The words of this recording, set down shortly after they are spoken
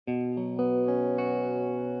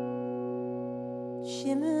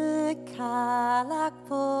Shimmer calach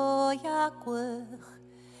boyagwch,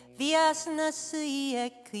 vias na suya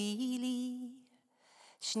kili.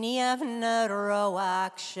 Sneav na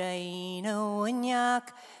roak shane winyak,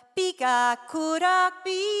 bigak kudak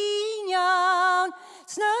binyan.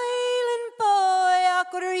 Snailen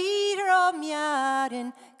boyak reed rom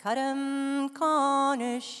yaden, kadam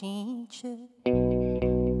corner shinche.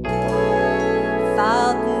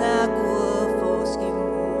 Falt na gufoski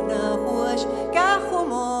muna hush,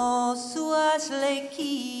 gahomo suas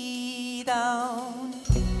leki down.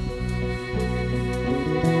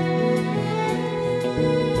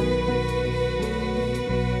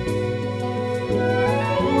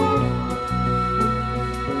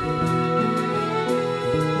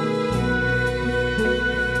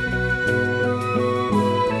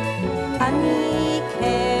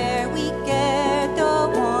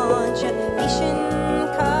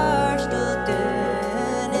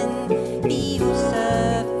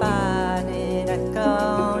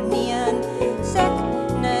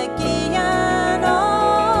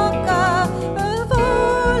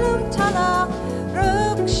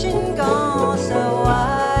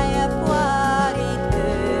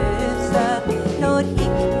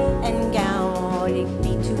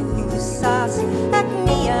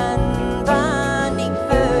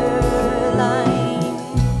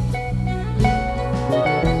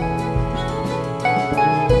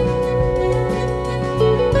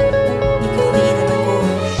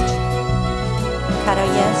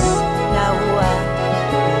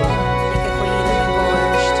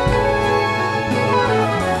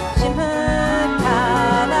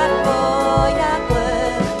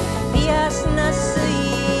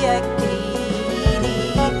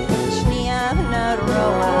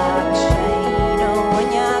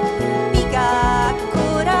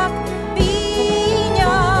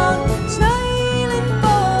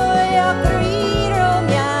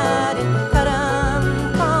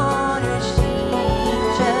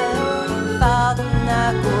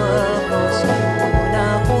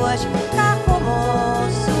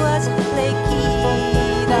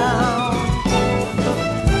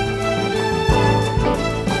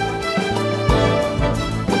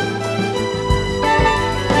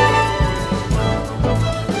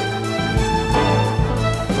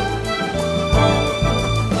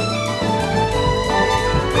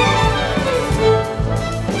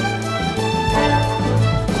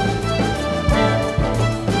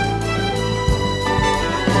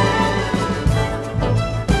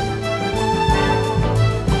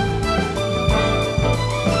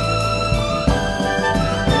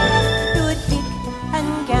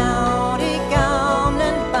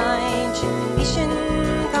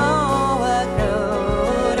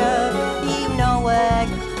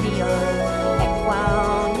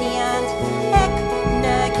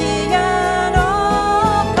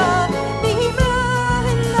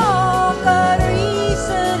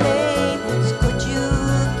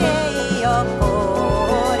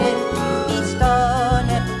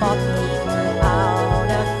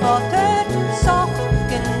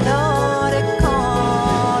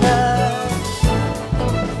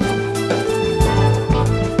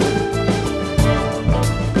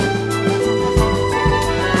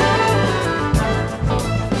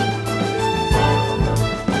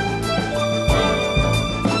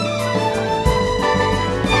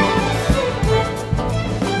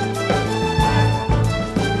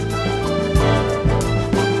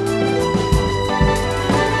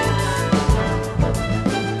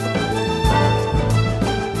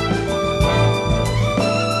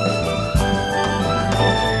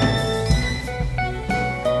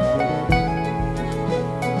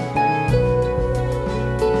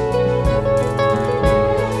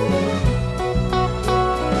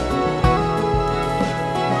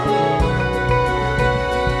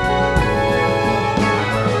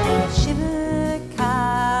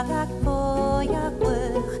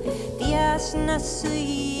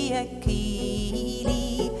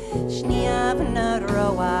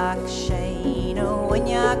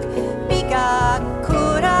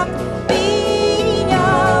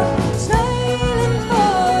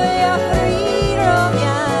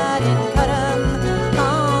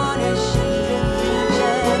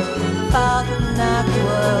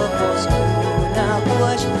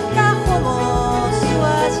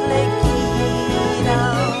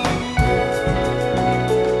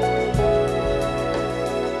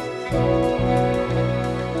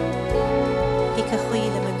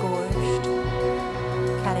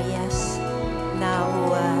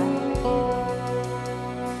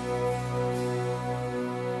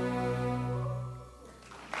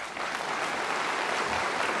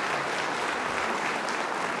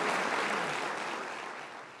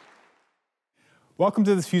 Welcome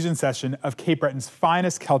to this fusion session of Cape Breton's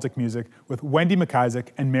finest Celtic music with Wendy MacIsaac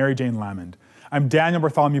and Mary Jane Lamond. I'm Daniel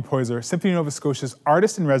Bartholomew-Poyser, Symphony Nova Scotia's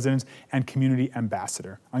artist-in-residence and community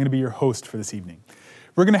ambassador. I'm going to be your host for this evening.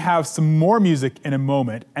 We're going to have some more music in a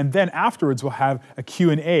moment, and then afterwards we'll have a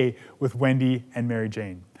Q&A with Wendy and Mary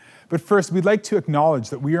Jane. But first, we'd like to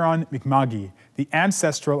acknowledge that we are on Mi'kma'ki, the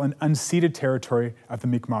ancestral and unceded territory of the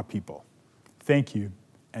Mi'kmaq people. Thank you,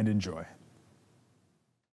 and enjoy.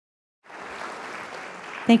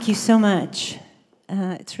 Thank you so much.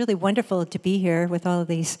 It's really wonderful to be here with all of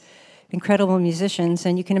these incredible musicians,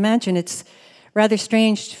 and you can imagine it's rather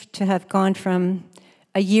strange to have gone from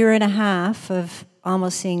a year and a half of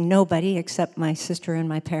almost seeing nobody except my sister and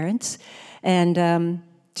my parents, and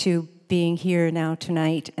to being here now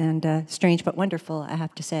tonight, and strange but wonderful, I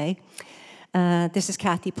have to say. This is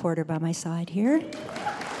Kathy Porter by my side here.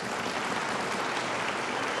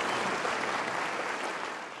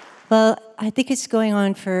 Well, I think it's going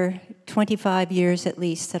on for 25 years at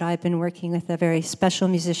least that I've been working with a very special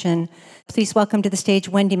musician. Please welcome to the stage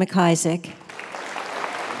Wendy MacIsaac.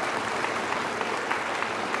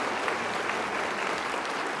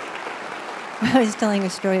 I was telling a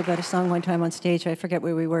story about a song one time on stage. I forget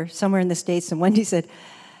where we were, somewhere in the States, and Wendy said,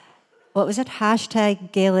 what was it?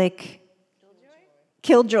 Hashtag Gaelic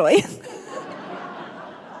Killjoy.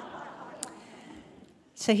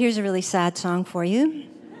 So here's a really sad song for you.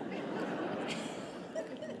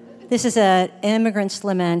 This is an immigrant's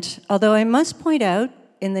lament, although I must point out,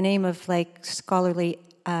 in the name of scholarly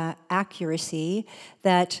accuracy,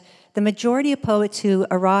 that the majority of poets who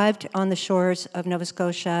arrived on the shores of Nova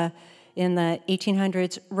Scotia in the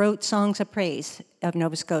 1800s wrote songs of praise of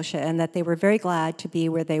Nova Scotia, and that they were very glad to be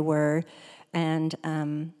where they were and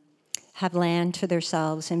have land to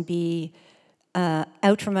themselves and be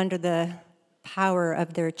out from under the power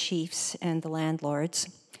of their chiefs and the landlords.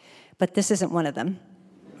 But this isn't one of them.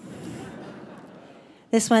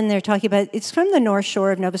 This one they're talking about, it's from the North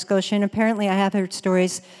Shore of Nova Scotia, and apparently I have heard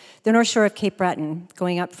stories, the North Shore of Cape Breton,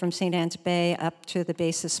 going up from St. Anne's Bay up to the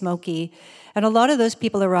base of Smoky. And a lot of those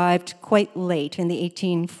people arrived quite late in the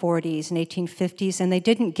 1840s and 1850s, and they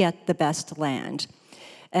didn't get the best land.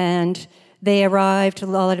 And they arrived, a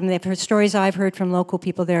lot of them, they've heard stories I've heard from local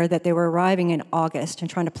people there that they were arriving in August and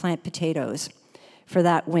trying to plant potatoes for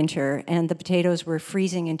that winter, and the potatoes were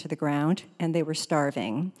freezing into the ground, and they were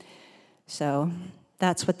starving. So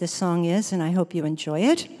that's what this song is, and I hope you enjoy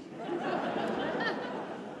it.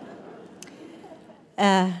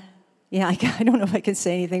 Yeah, I don't know if I can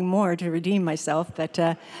say anything more to redeem myself, but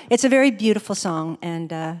it's a very beautiful song, and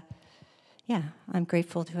yeah, I'm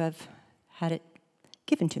grateful to have had it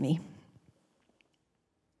given to me.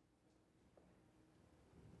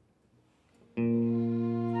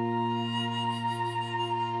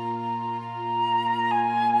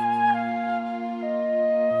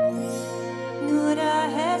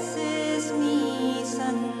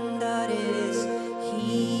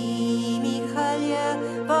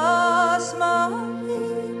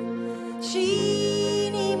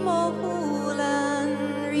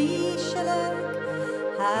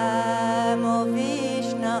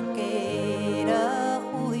 Okay.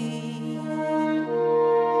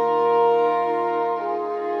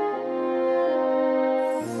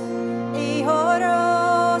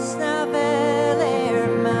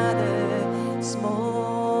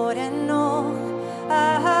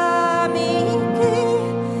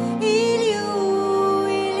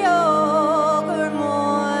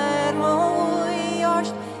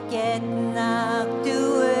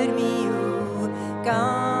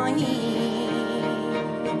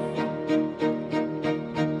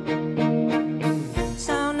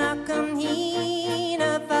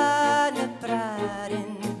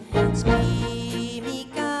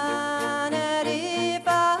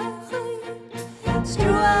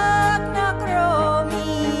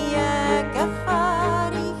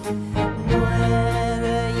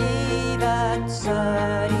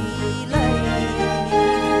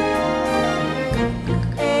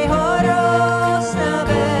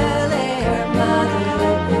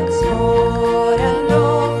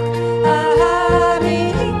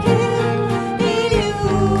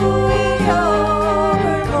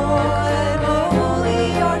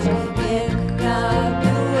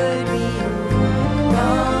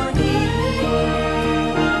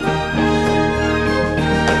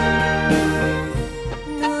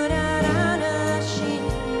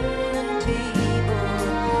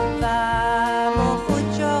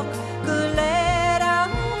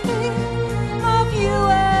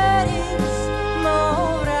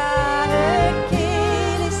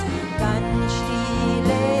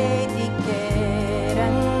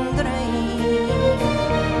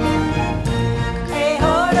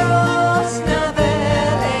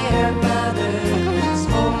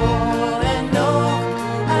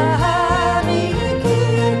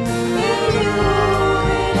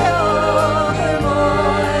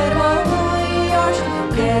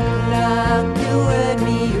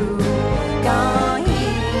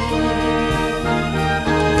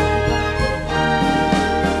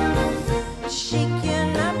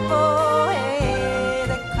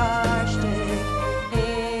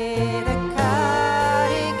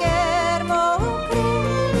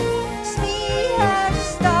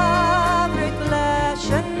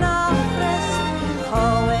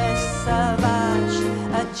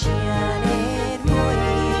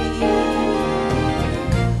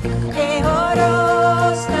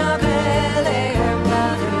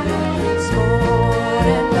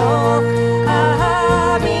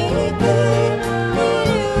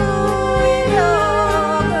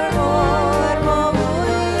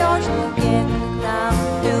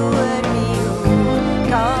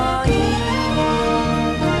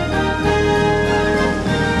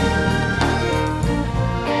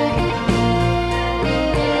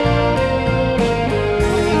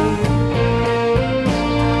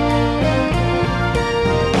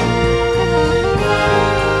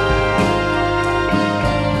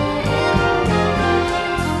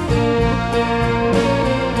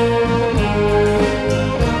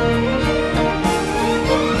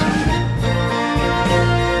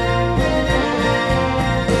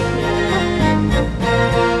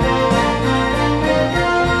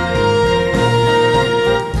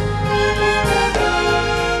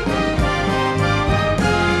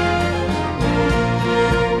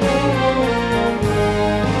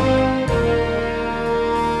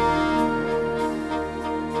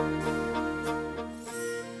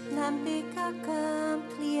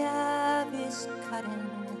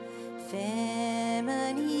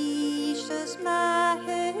 Feministes my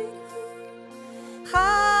head,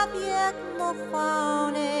 have yet more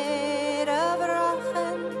found it of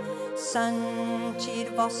Rachen, Sanchir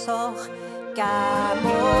Vosoch,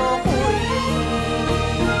 Gamohui.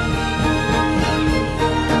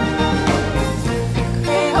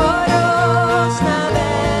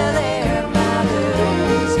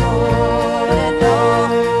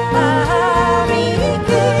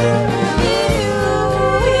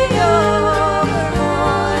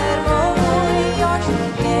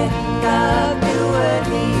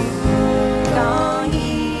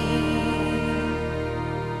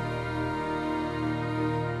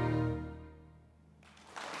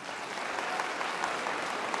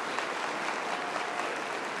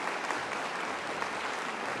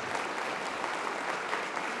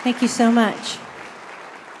 Thank you so much.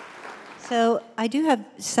 So I do have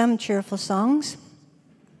some cheerful songs.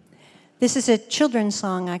 This is a children's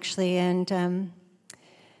song, actually, and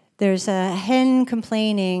there's a hen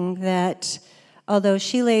complaining that although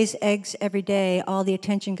she lays eggs every day, all the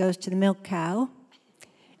attention goes to the milk cow.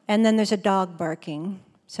 And then there's a dog barking,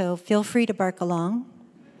 so feel free to bark along.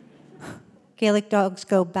 Gaelic dogs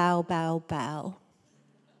go bow, bow, bow.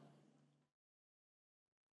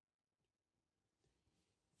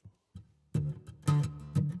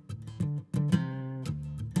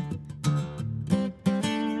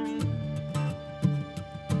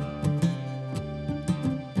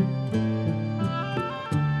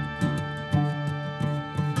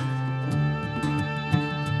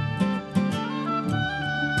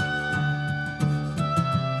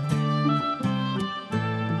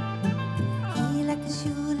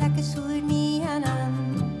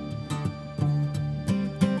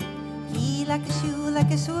 Like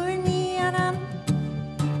a sword me anam.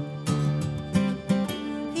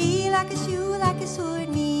 He like a shoe, like a sword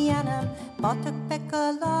me anam. Botak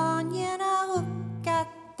pekalon yena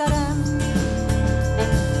hukataram.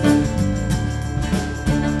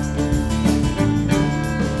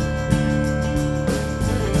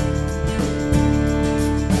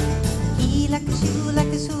 He like a shoe, like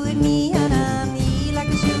a sword me anam. He like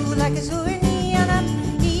a shoe, like a sword me anam.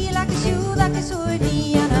 He like a shoe, like a sword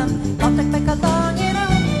me anam. Botak pekalon yena.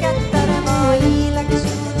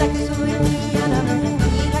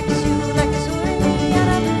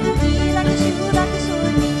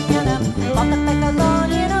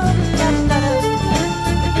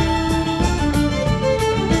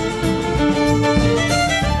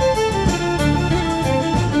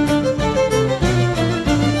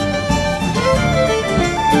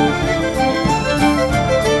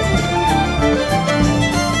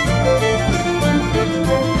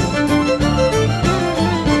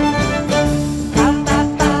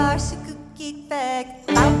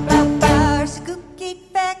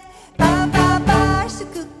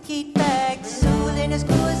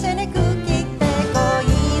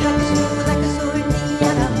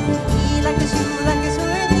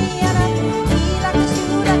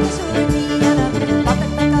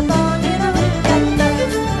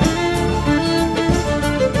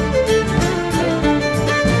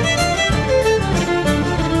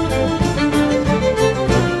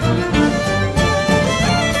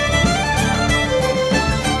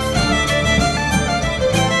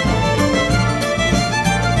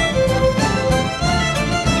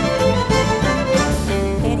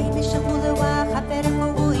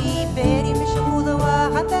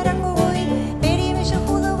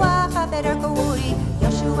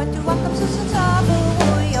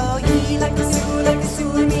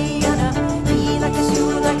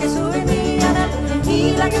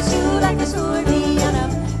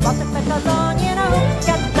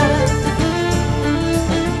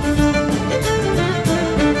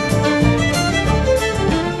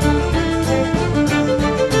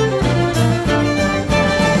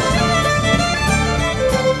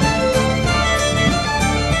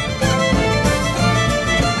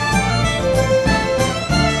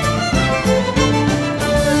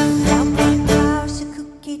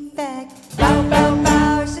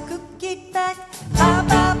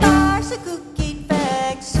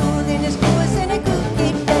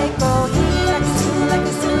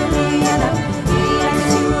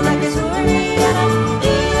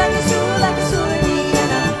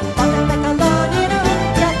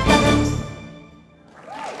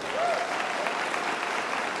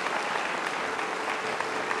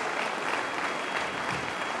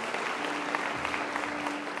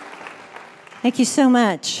 Thank you so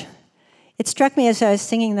much. It struck me as I was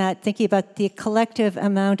singing that, thinking about the collective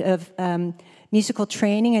amount of musical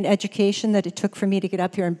training and education that it took for me to get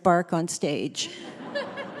up here and bark on stage.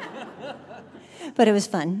 but it was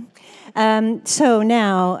fun. So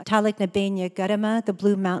now, Talig na Benya Gudama, the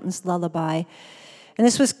Blue Mountains Lullaby. And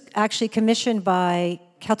this was actually commissioned by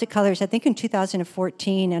Celtic Colours, I think in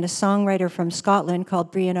 2014, and a songwriter from Scotland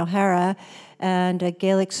called Brian O'Hara, and a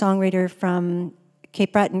Gaelic songwriter from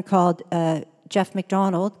Cape Breton called Jeff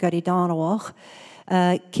MacDonald, Gutty Donawach,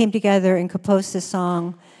 came together and composed this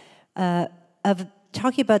song of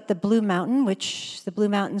talking about the Blue Mountain, which the Blue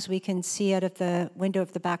Mountains we can see out of the window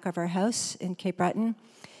of the back of our house in Cape Breton.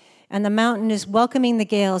 And the mountain is welcoming the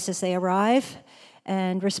Gaels as they arrive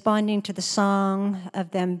and responding to the song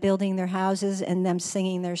of them building their houses and them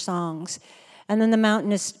singing their songs. And then the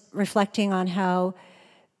mountain is reflecting on how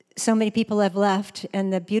so many people have left,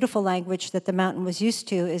 and the beautiful language that the mountain was used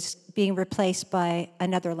to is being replaced by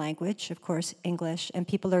another language, of course, English, and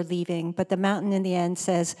people are leaving. But the mountain in the end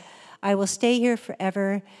says, I will stay here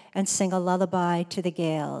forever and sing a lullaby to the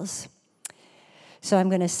Gaels. So I'm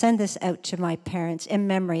going to send this out to my parents, in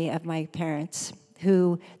memory of my parents,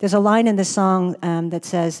 who, there's a line in the song that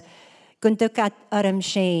says, Gundukat Aram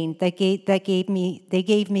Shane, they gave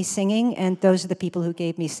me singing, and those are the people who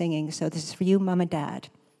gave me singing. So this is for you, Mom and Dad.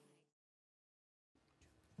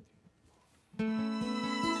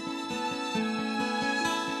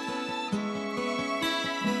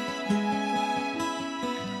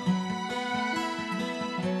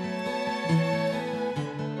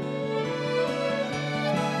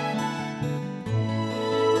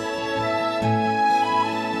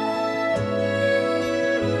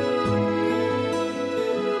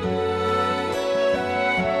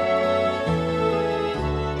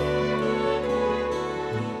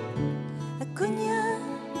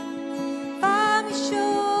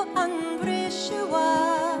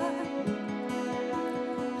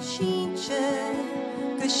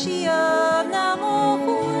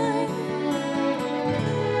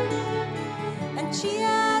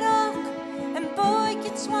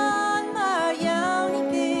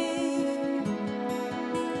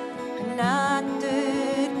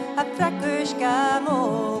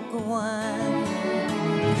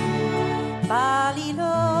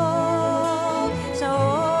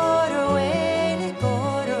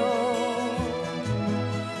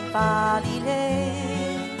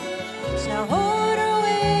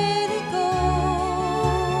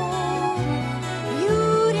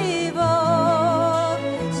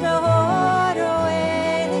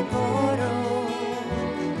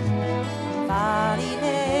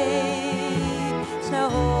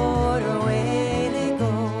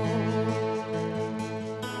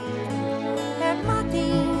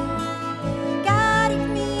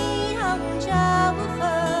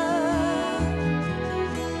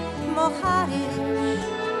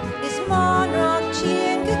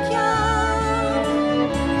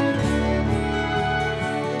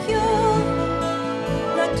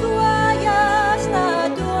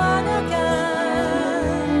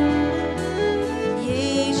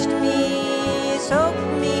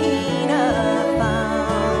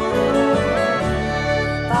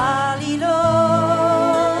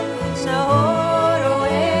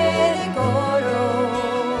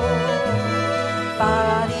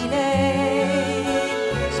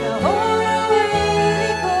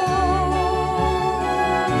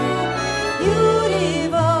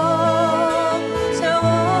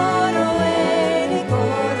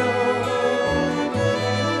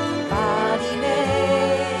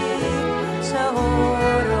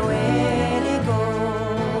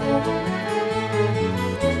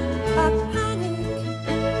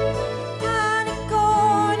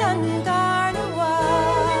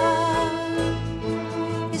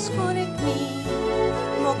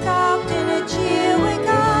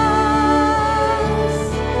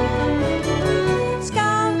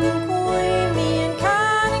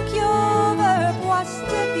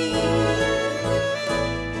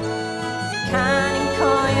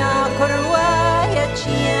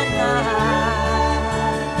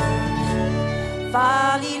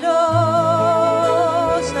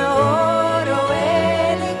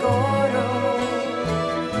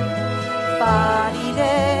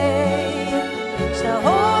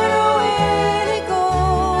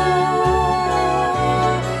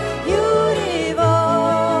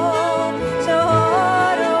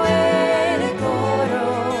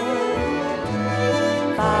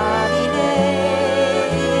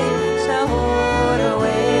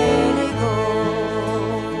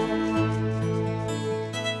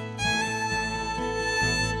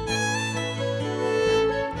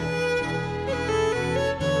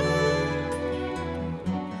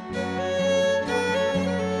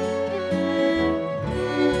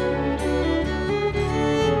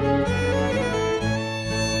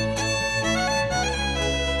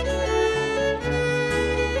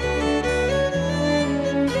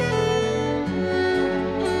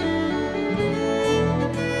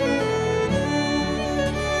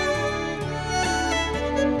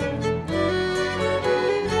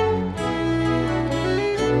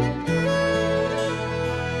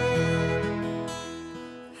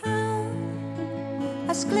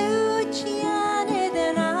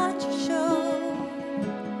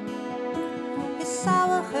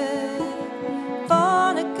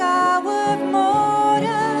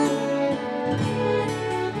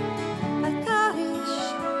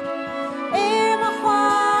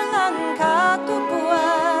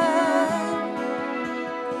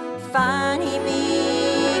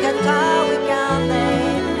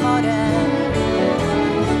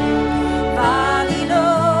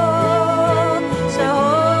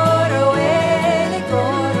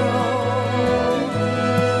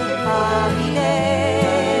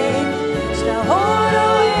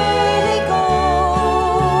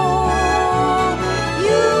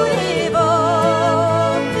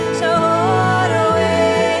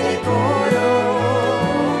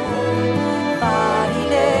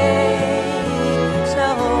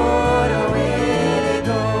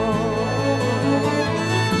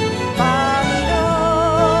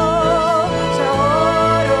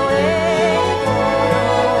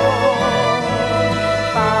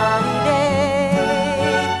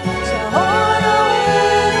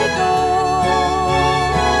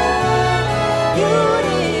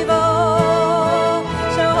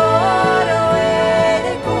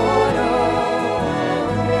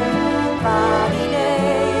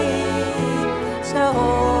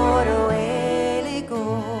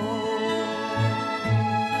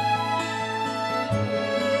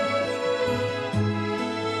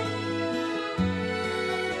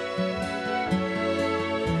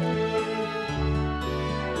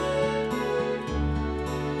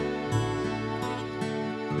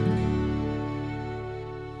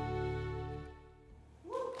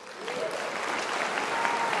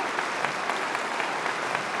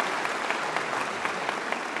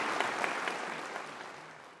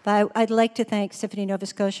 I'd like to thank Symphony Nova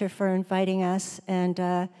Scotia for inviting us, and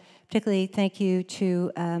particularly thank you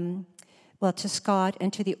to, well, to Scott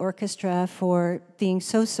and to the orchestra for being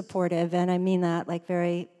so supportive, and I mean that like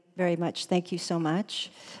very, very much. Thank you so much.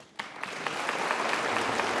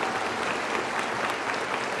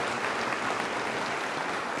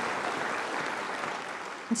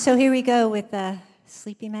 And so here we go with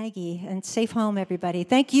Sleepy Maggie, and safe home, everybody.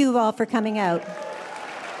 Thank you all for coming out.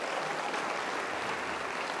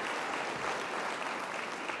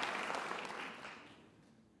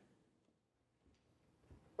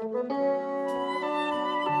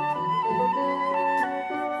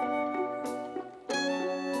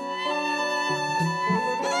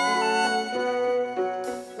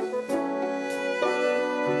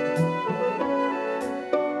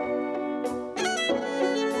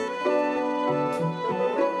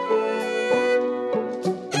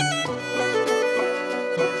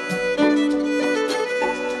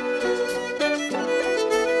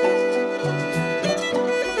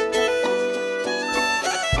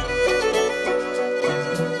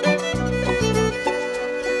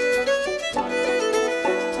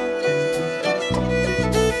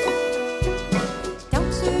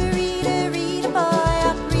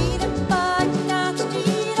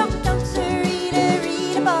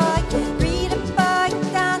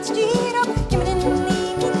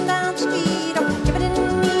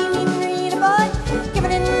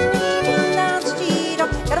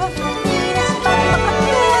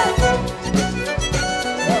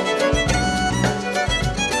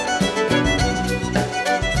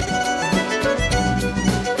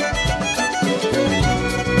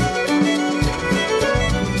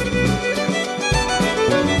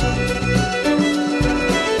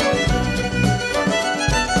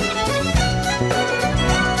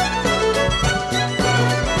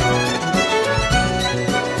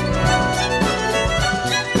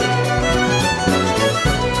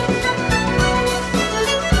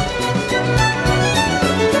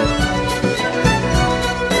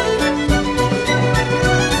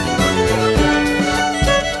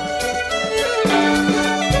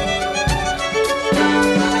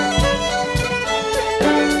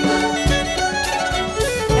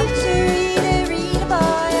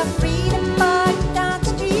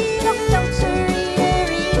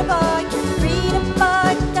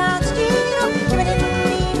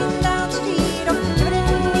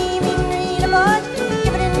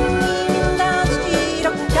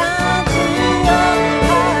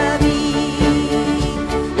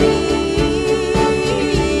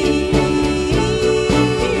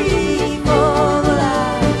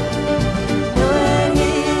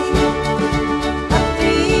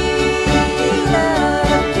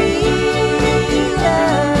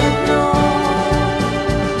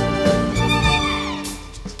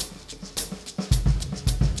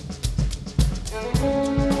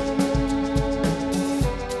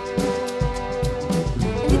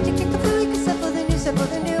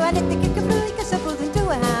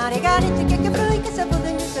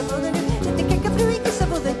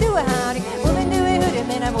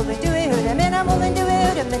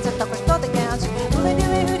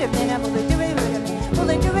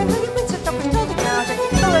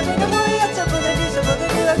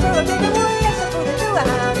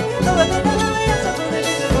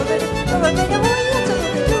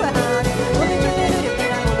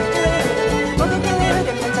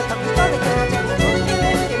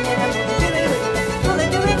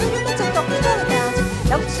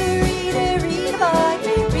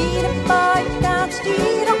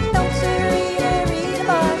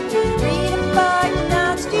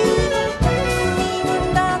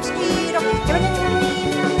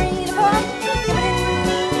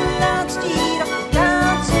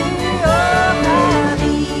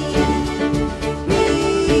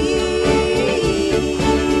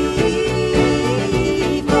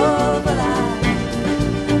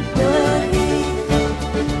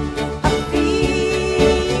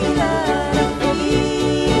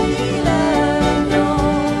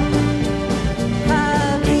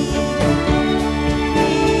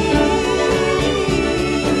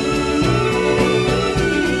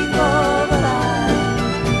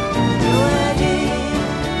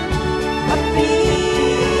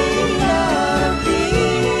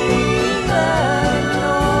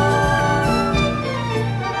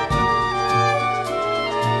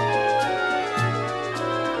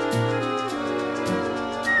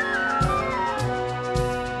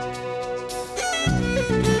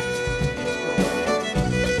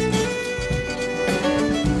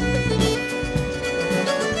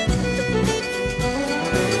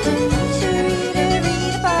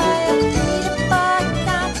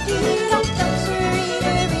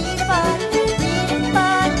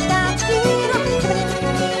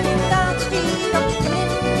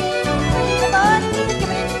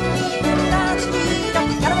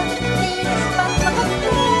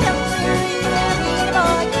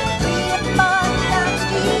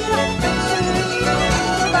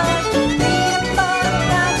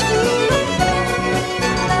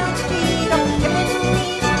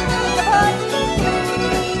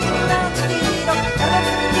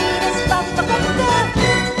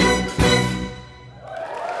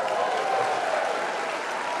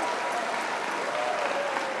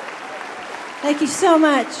 Thank you so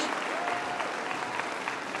much.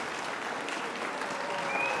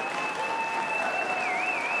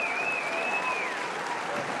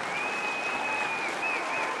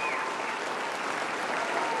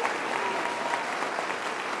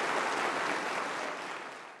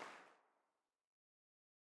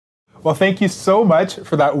 Well, thank you so much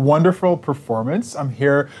for that wonderful performance. I'm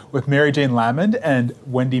here with Mary Jane Lamond and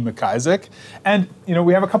Wendy MacIsaac. And,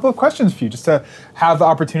 we have a couple of questions for you just to have the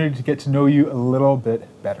opportunity to get to know you a little bit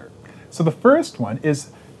better. So the first one is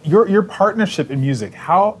your partnership in music.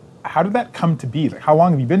 How did that come to be? Like, how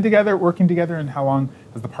long have you been together, working together, and how long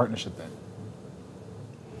has the partnership been?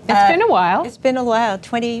 It's been a while. It's been a while,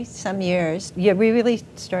 20-some years. Yeah, we really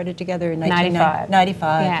started together in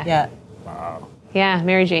 1995. Yeah. Wow. Yeah,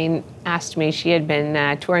 Mary Jane asked me. She had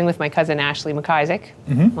been touring with my cousin Ashley MacIsaac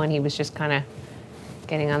when he was just kind of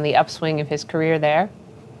getting on the upswing of his career there.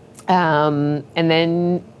 And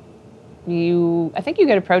then I think you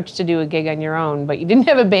got approached to do a gig on your own, but you didn't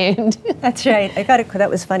have a band. That's right. That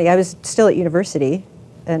was funny. I was still at university,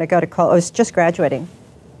 and I got a call. I was just graduating,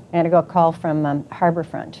 and I got a call from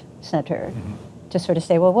Harbourfront Centre to sort of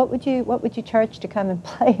say, well, what would you charge to come and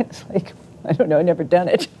play? It's like, I don't know, I've never done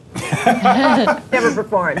it. Never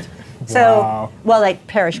performed. So, well, like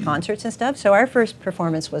parish concerts and stuff. So our first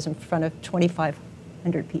performance was in front of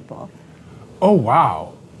 2,500 people. Oh,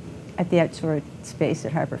 wow. At the outdoor space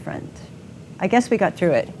at Harbourfront. I guess we got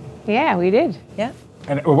through it. Yeah, we did. Yeah.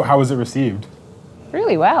 And how was it received?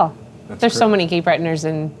 Really well. That's There's great. so many Cape Bretoners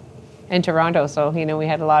in Toronto, so we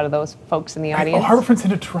had a lot of those folks in the audience. Oh, Harbourfront's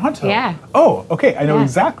into Toronto. Yeah. Oh, okay. I know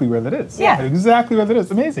exactly where that is. Yeah. I know exactly where that is.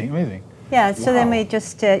 Amazing, amazing. Yeah, so then we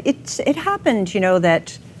just, it happened,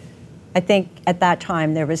 that I think at that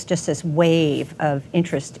time there was just this wave of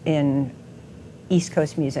interest in East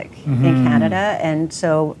Coast music in Canada. And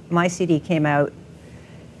so my CD came out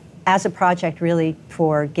as a project really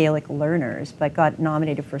for Gaelic learners, but got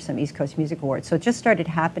nominated for some East Coast Music Awards. So it just started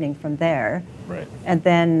happening from there. Right. And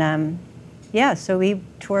then, so we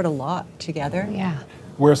toured a lot together. Yeah.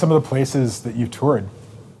 Where are some of the places that you've toured?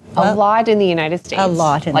 A lot in the United States. A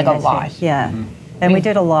lot in the United States. Yeah. And we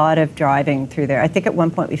did a lot of driving through there. I think at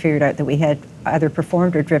one point we figured out that we had either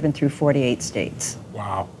performed or driven through 48 states.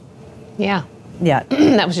 Wow. Yeah. Yeah.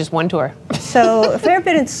 That was just one tour. So a fair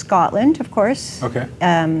bit in Scotland, of course. Okay.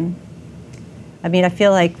 I mean, I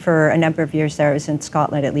feel like for a number of years there, I was in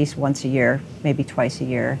Scotland at least once a year, maybe twice a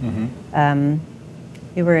year.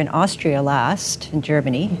 We were in Austria last, in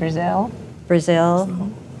Germany. Brazil.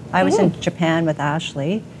 I was in Japan with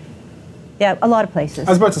Ashley. Yeah, a lot of places.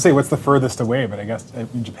 I was about to say, what's the furthest away? But I guess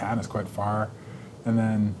Japan is quite far. And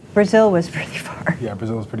then... Brazil was pretty far. Yeah,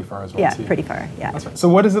 Brazil was pretty far as well, too. Yeah, pretty far, yeah. That's right. So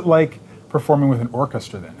what is it like performing with an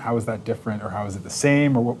orchestra then? How is that different, or how is it the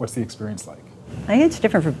same, or what's the experience like? I think it's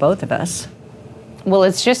different for both of us. Well,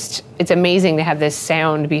 it's amazing to have this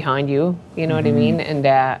sound behind you, you know what I mean?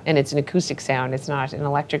 And it's an acoustic sound, it's not an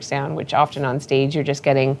electric sound, which often on stage you're just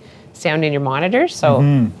getting sound in your monitors,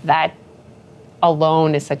 so that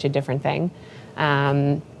alone is such a different thing.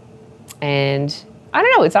 And I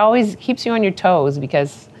don't know, it's always keeps you on your toes,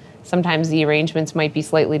 because sometimes the arrangements might be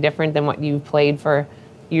slightly different than what you've played for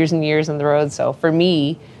years and years on the road. So for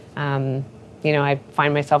me, you know, I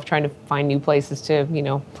find myself trying to find new places to, you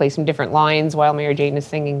know, play some different lines while Mary Jane is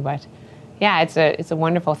singing. But yeah, it's a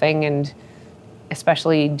wonderful thing, and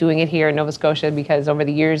especially doing it here in Nova Scotia, because over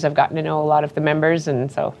the years I've gotten to know a lot of the members,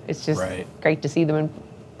 and so it's just great to see them and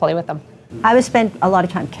play with them. I would spend a lot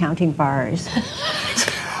of time counting bars.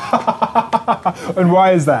 And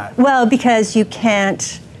why is that? Well, because you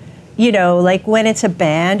can't, you know, like when it's a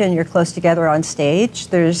band and you're close together on stage,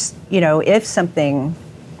 there's, you know,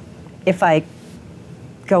 if I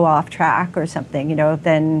go off track or something, you know,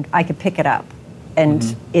 then I could pick it up.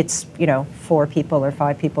 And it's, you know, 4 people or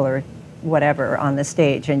 5 people or whatever on the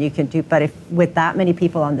stage, and you can do, but if with that many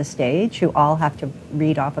people on the stage who all have to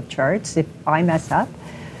read off of charts, if I mess up,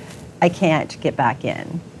 I can't get back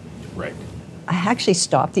in. Right. I actually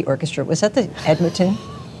stopped the orchestra. Was that the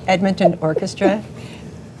Edmonton Orchestra?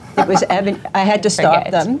 It was, I had to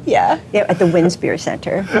stop them. Yeah, at the Winspear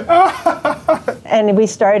Center. And we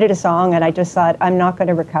started a song, and I just thought, I'm not going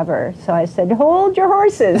to recover. So I said, hold your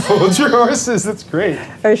horses. Hold your horses, that's great.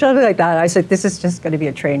 Or something like that. I said, this is just going to be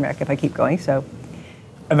a train wreck if I keep going, so.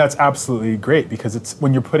 And that's absolutely great, because it's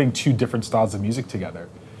when you're putting 2 different styles of music together,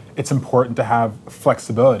 it's important to have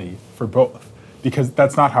flexibility for both, because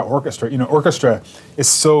that's not how orchestra, you know, orchestra is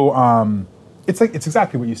so, it's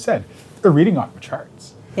exactly what you said. They're reading off the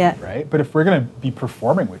charts. Yeah. Right? But if we're going to be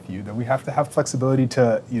performing with you, then we have to have flexibility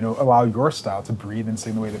to, you know, allow your style to breathe and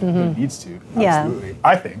sing the way that it needs to. Absolutely. Yeah.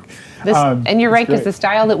 I think. And you're right, because the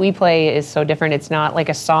style that we play is so different. It's not like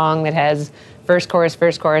a song that has first chorus,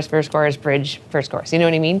 bridge, first chorus. You know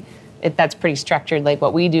what I mean? That's pretty structured. Like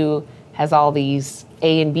what we do has all these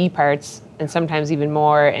A and B parts, and sometimes even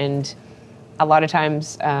more. And a lot of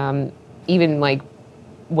times, even like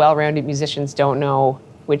well-rounded musicians don't know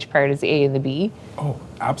which part is the A and the B. Oh,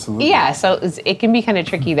 absolutely. Yeah, so it can be kind of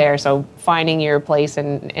tricky there. So finding your place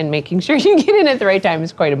and making sure you get in at the right time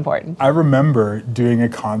is quite important. I remember doing a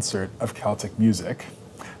concert of Celtic music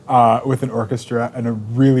with an orchestra and a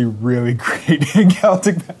really, really great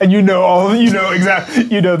Celtic, and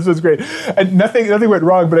exactly, this was great. And nothing went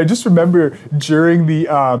wrong, but I just remember during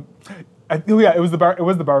the, it was the Bar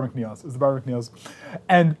McNeil's.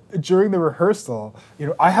 And during the rehearsal, you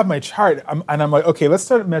know, I have my chart, and I'm like, okay, let's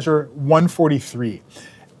start at measure 143.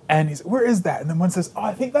 And he's, where is that? And then one says, oh,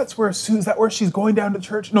 I think that's where is that where she's going down to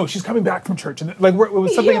church? No, she's coming back from church. And like, it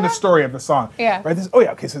was something in the story of the song. Yeah. Right?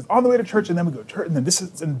 Okay, so it's on the way to church, and then we go to church, and then this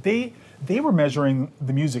is, and they were measuring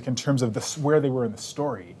the music in terms of where they were in the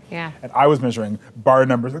story. Yeah. And I was measuring bar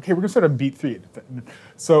numbers. Okay, we're gonna start on beat 3.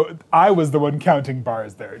 So I was the one counting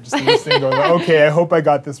bars there, just listening, going, okay, I hope I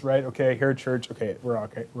got this right. Okay, here church. Okay, we're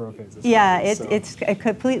okay. Yeah, it's a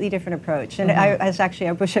completely different approach. And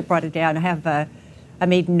I wish I brought it down. I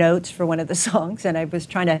made notes for one of the songs, and I was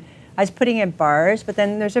putting in bars, but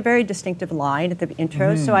then there's a very distinctive line at the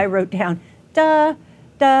intro, so I wrote down da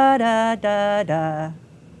da da da da,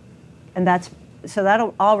 and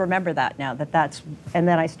I'll remember that now. And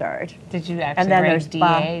then I start. Did you actually and then write there's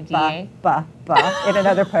D-A, ba, ba, ba, ba in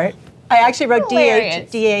another part. I actually wrote D-A-H,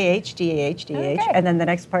 D-A-H, D-A-H, D-A-H, and then the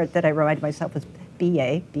next part that I reminded myself was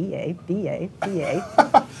B-A, B-A, B-A,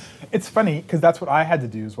 B-A. It's funny, because that's what I had to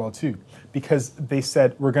do as well, too. Because they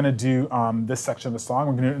said, we're going to do this section of the song,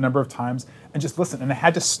 we're going to do it a number of times, and just listen. And I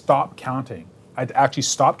had to stop counting. I had to actually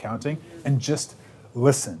stop counting and just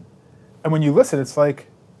listen. And when you listen, it's like,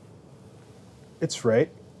 it's right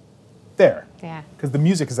there. Yeah. Because the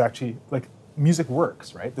music is actually, like, music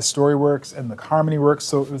works, right? The story works and the harmony works,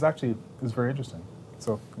 so it was very interesting.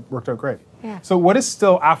 So it worked out great. Yeah. So what is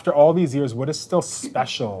still, after all these years, what is still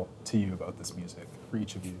special to you about this music, for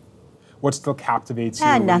each of you? What still captivates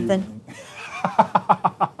you? Nothing.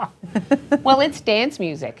 Well, it's dance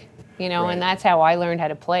music, you know, Right. and that's how I learned how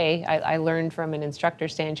to play. I learned from an instructor,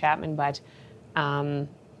 Stan Chapman, but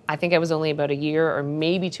I I think I was only about a year or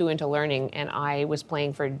maybe 2 into learning, and I was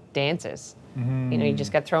playing for dances. You know, you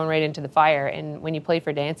just got thrown right into the fire. And when you play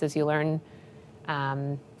for dances, you learn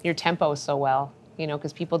your tempo so well, you know,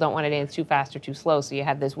 because people don't want to dance too fast or too slow. So you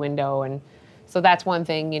have this window. And so that's one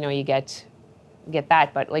thing, you know, you get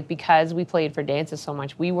that. But like, because we played for dances so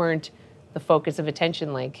much, we weren't the focus of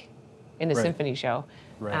attention like in a symphony show.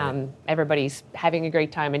 Right. Everybody's having a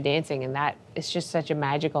great time and dancing. And that is just such a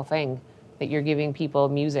magical thing that you're giving people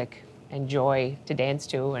music and joy to dance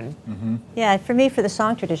to. And yeah, for me, for the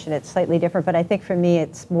song tradition, it's slightly different, but I think for me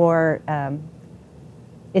it's more,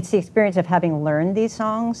 it's the experience of having learned these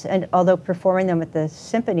songs, and although performing them with the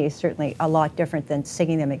symphony is certainly a lot different than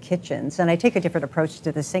singing them in kitchens, and I take a different approach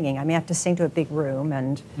to the singing. I mean, I have to sing to a big room,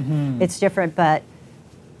 and it's different, but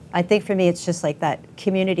I think for me it's just like that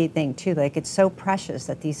community thing too. Like, it's so precious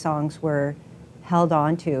that these songs were held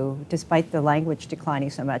on to despite the language declining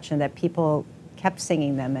so much, and that people kept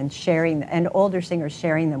singing them and sharing, and older singers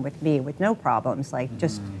sharing them with me with no problems. Like,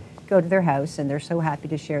 just go to their house and they're so happy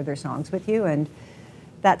to share their songs with you, and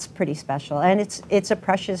that's pretty special. And it's a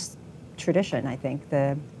precious tradition, I think,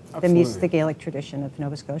 the music, the Gaelic tradition of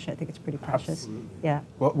Nova Scotia. I think it's pretty precious. Absolutely. Yeah.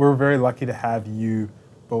 Well, we're very lucky to have you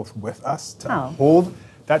both with us to hold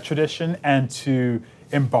that tradition and to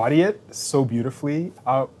embody it so beautifully.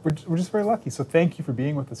 We're just very lucky. So thank you for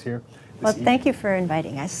being with us here this evening. Thank you for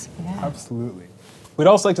inviting us. Yeah. Absolutely. We'd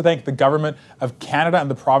also like to thank the Government of Canada and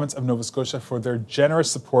the Province of Nova Scotia for their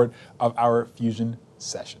generous support of our Fusion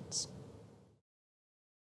sessions.